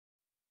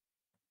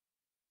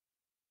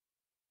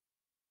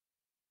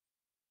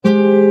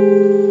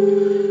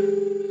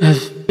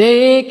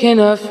making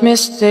of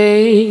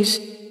mistakes,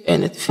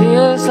 and it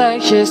feels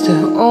like she's the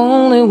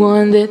only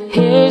one that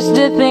hears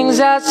the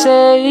things I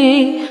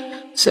say.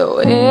 So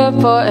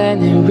if for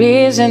any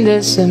reason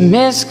there's a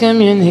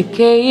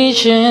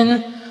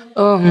miscommunication,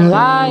 oh, I'm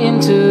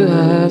lying to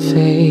her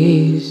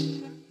face.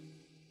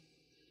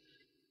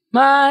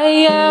 My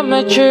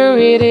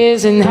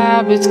immaturities and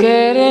habits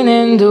getting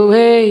in the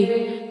way,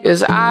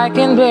 'cause I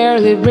can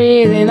barely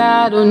breathe and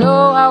I don't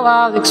know how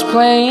I'll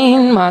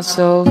explain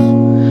myself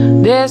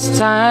this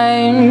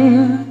time.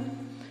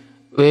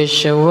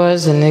 Wish it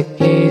wasn't the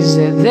case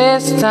at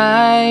this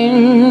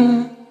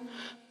time.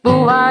 But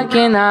why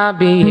can't I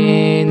be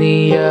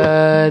any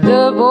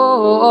other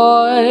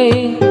boy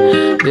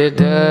that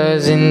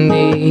doesn't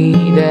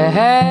need a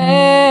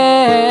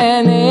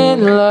hand in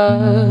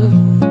love?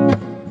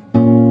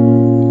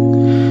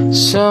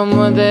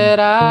 Someone that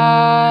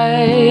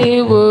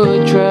I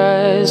would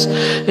trust.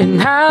 And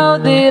how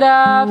did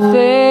I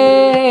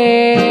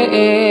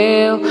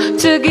fail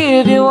to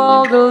give you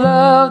all the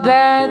love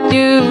that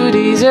you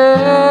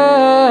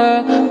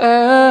deserve?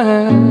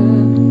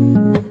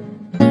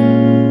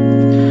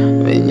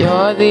 When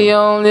you're the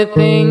only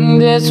thing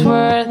that's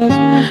worth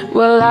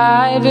what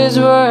life is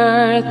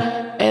worth.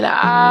 And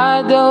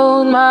I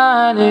don't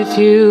mind if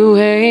you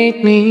hate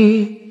me,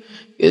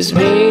 'cause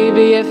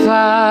baby, if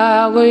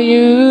I were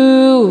you,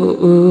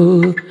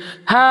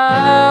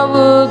 I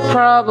would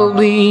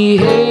probably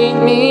hate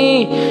me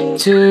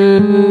too.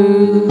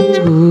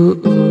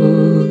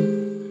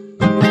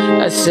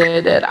 I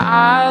said that I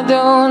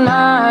don't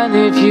mind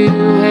if you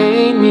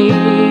hate me,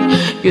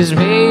 'cause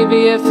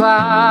baby, if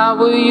I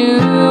were you,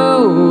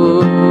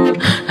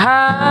 I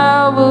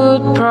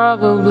would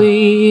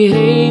probably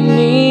hate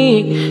me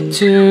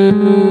too.